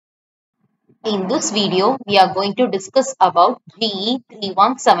In this video, we are going to discuss about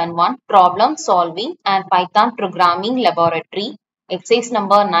GE3171 problem solving and Python programming laboratory, exercise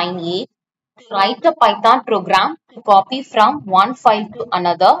number 9a. To write a Python program to copy from one file to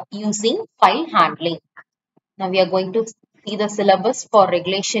another using file handling. Now we are going to see the syllabus for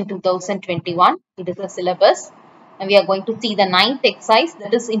regulation 2021. It is a syllabus. And we are going to see the 9th exercise,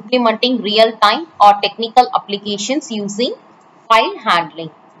 that is implementing real-time or technical applications using file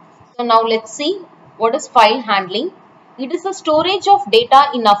handling. So now let's see what is file handling. It is the storage of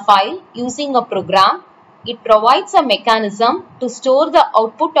data in a file using a program. It provides a mechanism to store the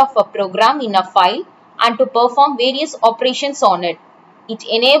output of a program in a file and to perform various operations on it. It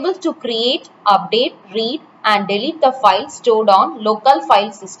enables to create, update, read and delete the file stored on local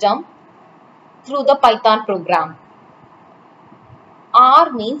file system through the Python program.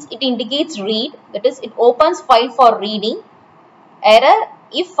 R means it indicates read, that is it opens file for reading. Error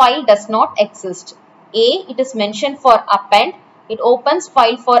if file does not exist. A, it is mentioned for append, it opens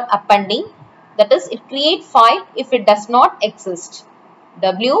file for appending, that is it creates file if it does not exist.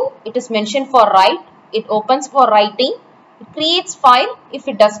 W, it is mentioned for write, it opens for writing, it creates file if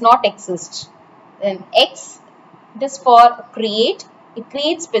it does not exist. Then X, it is for create, it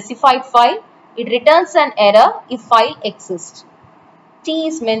creates specified file, it returns an error if file exists. T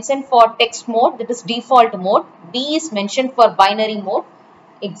is mentioned for text mode, that is default mode. B is mentioned for binary mode.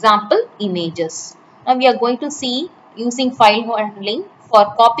 Example, images. Now we are going to see using file handling for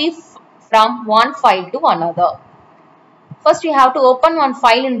copy from one file to another. First you have to open one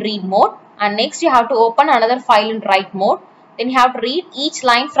file in read mode and next you have to open another file in write mode. Then you have to read each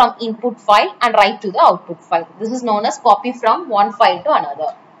line from input file and write to the output file. This is known as copy from one file to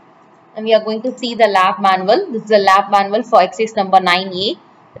another. And we are going to see the lab manual. This is the lab manual for exercise number 9a.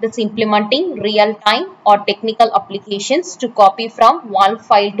 It is implementing real-time or technical applications to copy from one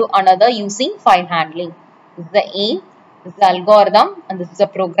file to another using file handling. This is the aim, this is the algorithm and this is the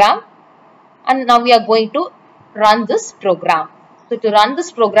program. And now we are going to run this program. So to run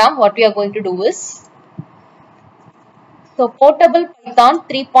this program, what we are going to do is, so portable Python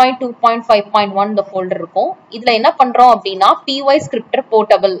 3.2.5.1 இந்த folder இருக்கும். இதுல என்ன பண்றோம் அப்படின்னா py scripter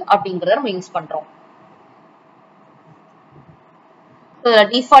portable அப்படிங்கறத நம்ம use பண்றோம். So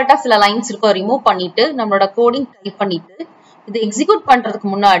டிஃபால்ட்டா சில லைன்ஸ் இருக்கும், ரிமூவ் பண்ணிட்டு நம்மளோட கோடிங் டைப் பண்ணிட்டு இது எக்ஸிக்யூட் பண்றதுக்கு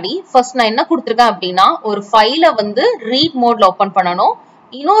முன்னாடி ஃபர்ஸ்ட் நான் என்ன கொடுத்திருக்கேன் அப்படின்னா ஒரு ஃபைலை வந்து ரீட் மோட்ல ஓபன் பண்ணனும்.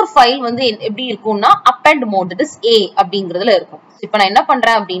 இன்னொரு ஃபைல் வந்து எப்படி இருக்கும்னா append mode, that is A அப்படிங்கறதுல இருக்கும். இப்போ நான் என்ன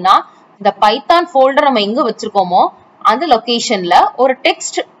பண்றேன் அப்படின்னா இந்த பைத்தான் ஃபோல்டர் நம்ம எங்க வச்சிருக்கோமோ அந்த லொகேஷன்ல ஒரு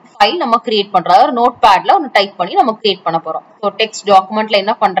டெக்ஸ்ட் ஃபைல் நம்ம கிரியேட் பண்றோம். அதாவது நோட்பேட்ல ஒன்னு டைப் பண்ணி நம்ம கிரியேட் பண்ண போறோம். சோ டெக்ஸ்ட் டாக்குமெண்ட்ல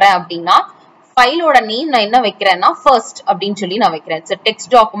என்ன பண்றேன் அப்படின்னா ஃபைலோட நேம் நான் என்ன வைக்கிறேன்னா first அப்படின்னு சொல்லி நான் வைக்கிறேன். சோ டெக்ஸ்ட்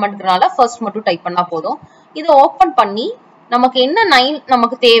டாக்குமெண்ட்னால first மட்டும் டைப் பண்ணா போதும். இத ஓபன் பண்ணி நமக்கு என்ன லைன்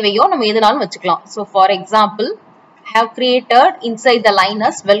நமக்கு தேவையோ நம்ம எதுனாலும் வச்சுக்கலாம். So for example I have created inside the line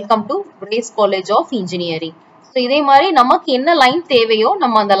as welcome to Grace College of Engineering. So இதே மாதிரி நமக்கு என்ன லைன் தேவையோ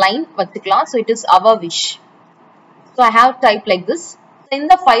நம்ம அந்த லைன் வச்சுக்கலாம். So it is our wish. So I have typed like this.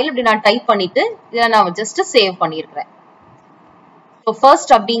 இந்த ஃபைல் இப்படி நான் டைப் பண்ணிட்டு இத நான் ஜஸ்ட் சேவ் பண்ணியிருக்கேன். So first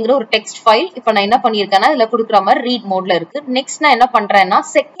அப்படிங்கற ஒரு டெக்ஸ்ட் ஃபைல் இப்போ நான் என்ன பண்ணியிருக்கேன்னா இதுல கொடுக்கிற மாதிரி ரீட் மோட்ல இருக்கு. நெக்ஸ்ட் நான் என்ன பண்றேன்னா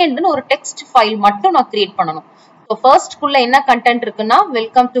செகண்ட்னு ஒரு டெக்ஸ்ட் ஃபைல் மட்டும் நான் கிரியேட் பண்ணனும். So first குள்ள என்ன கண்டென்ட் இருக்குன்னா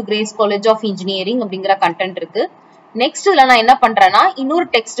welcome to grace college of engineering அப்படிங்கற கண்டென்ட் இருக்கு. நெக்ஸ்ட் இதுல நான் என்ன பண்றேன்னா இன்னொரு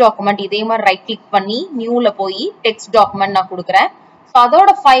டெக்ஸ்ட் டாக்குமெண்ட் இதே மாதிரி ரைட் கிளிக் பண்ணி நியூல போய் டெக்ஸ்ட் டாக்குமெண்ட் நான் கொடுக்கிறேன். சோ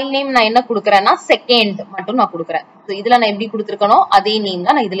அதோட ஃபைல் நேம் நான் என்ன கொடுக்கறேன்னா செகண்ட் மட்டும் நான் கொடுக்கறேன். சோ இதுல நான் எப்படி கொடுத்திருக்கனோ அதே நேம்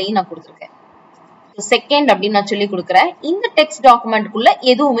தான் நான் இதுலயும் நான் கொடுத்திருக்கேன். சோ செகண்ட் அப்படி நான் சொல்லி கொடுக்கறேன். இந்த டெக்ஸ்ட் டாக்குமெண்ட்க்குள்ள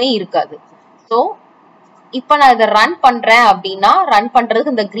எதுவுமே இருக்காது. சோ இப்போ நான் இத ரன் பண்றேன் அப்படினா ரன்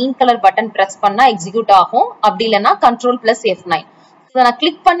பண்றதுக்கு இந்த green color பட்டன் பிரஸ் பண்ணா எக்ஸிக்யூட் ஆகும். அப்படி இல்லனா Ctrl+F9. சோ நான்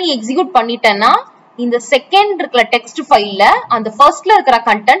கிளிக் பண்ணி எக்ஸிக்யூட் பண்ணிட்டேன்னா இந்த செகண்ட் இருக்கிற டெக்ஸ்ட் ஃபைல்ல அந்த ஃபர்ஸ்ட்ல இருக்கிற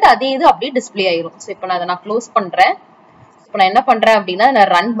கண்டென்ட் அதே இது அப்படியே டிஸ்ப்ளே ஆயிரும். சோ இப்போ நான் அத நான் க்ளோஸ் பண்றேன். இப்போ நான் என்ன பண்றேன் அப்படினா நான்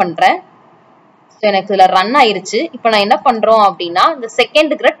ரன் பண்றேன். சோ எனக்கு இதுல ரன் ஆயிருச்சு. இப்போ நான் என்ன பண்றோம் அப்படினா இந்த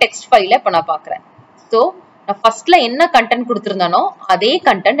செகண்ட் இருக்கிற டெக்ஸ்ட் ஃபைலை இப்ப நான் பார்க்கறேன். சோ நான் ஃபர்ஸ்ட்ல என்ன கண்டென்ட் கொடுத்திருந்தானோ அதே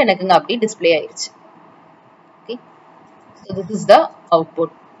கண்டென்ட் எனக்கு இங்க அப்படியே டிஸ்ப்ளே ஆயிருச்சு. Okay. So this is the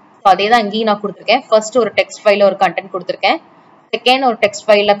output. So அதே தான் இங்கேயும் நான் கொடுத்திருக்கேன். ஃபர்ஸ்ட் ஒரு டெக்ஸ்ட் ஃபைல்ல ஒரு கண்டென்ட் கொடுத்திருக்கேன். செகண்ட் ஒரு டெக்ஸ்ட்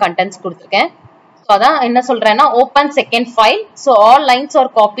ஃபைல்ல கண்டென்ட்ஸ் கொடுத்திருக்கேன். சோ அதான் என்ன சொல்றேன்னா open second file, so all lines are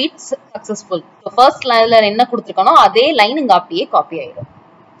copied successful. so first லைன்ல என்ன கொடுத்திருக்கனோ அதே லைன் இங்க அப்படியே காப்பி ஆயிடும்.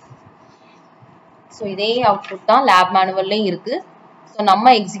 சோ இதே அவுட்புட் தான் லேப் மேனுவல்லயும் இருக்கு. சோ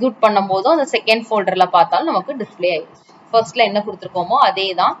நம்ம எக்ஸிக்யூட் பண்ணும்போது அந்த செகண்ட் ஃபோல்டர்ல பார்த்தாலும் நமக்கு டிஸ்ப்ளே ஆயிடுச்சு. ஃபர்ஸ்ட்ல என்ன கொடுத்திருக்கோமோ அதே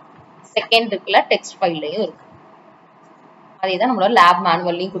தான் செகண்ட் இருக்குல டெக்ஸ்ட் ஃபைல்லயும் இருக்கு. அதே தான் நம்மளோட லேப்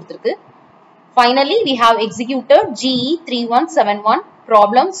மேனுவல்லயும் கொடுத்திருக்கு. Finally, we have executed GE3171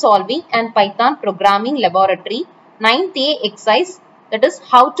 problem solving and Python programming laboratory 9th A exercise, that is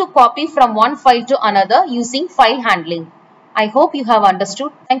how to copy from one file to another using file handling. I hope you have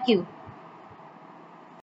understood. Thank you.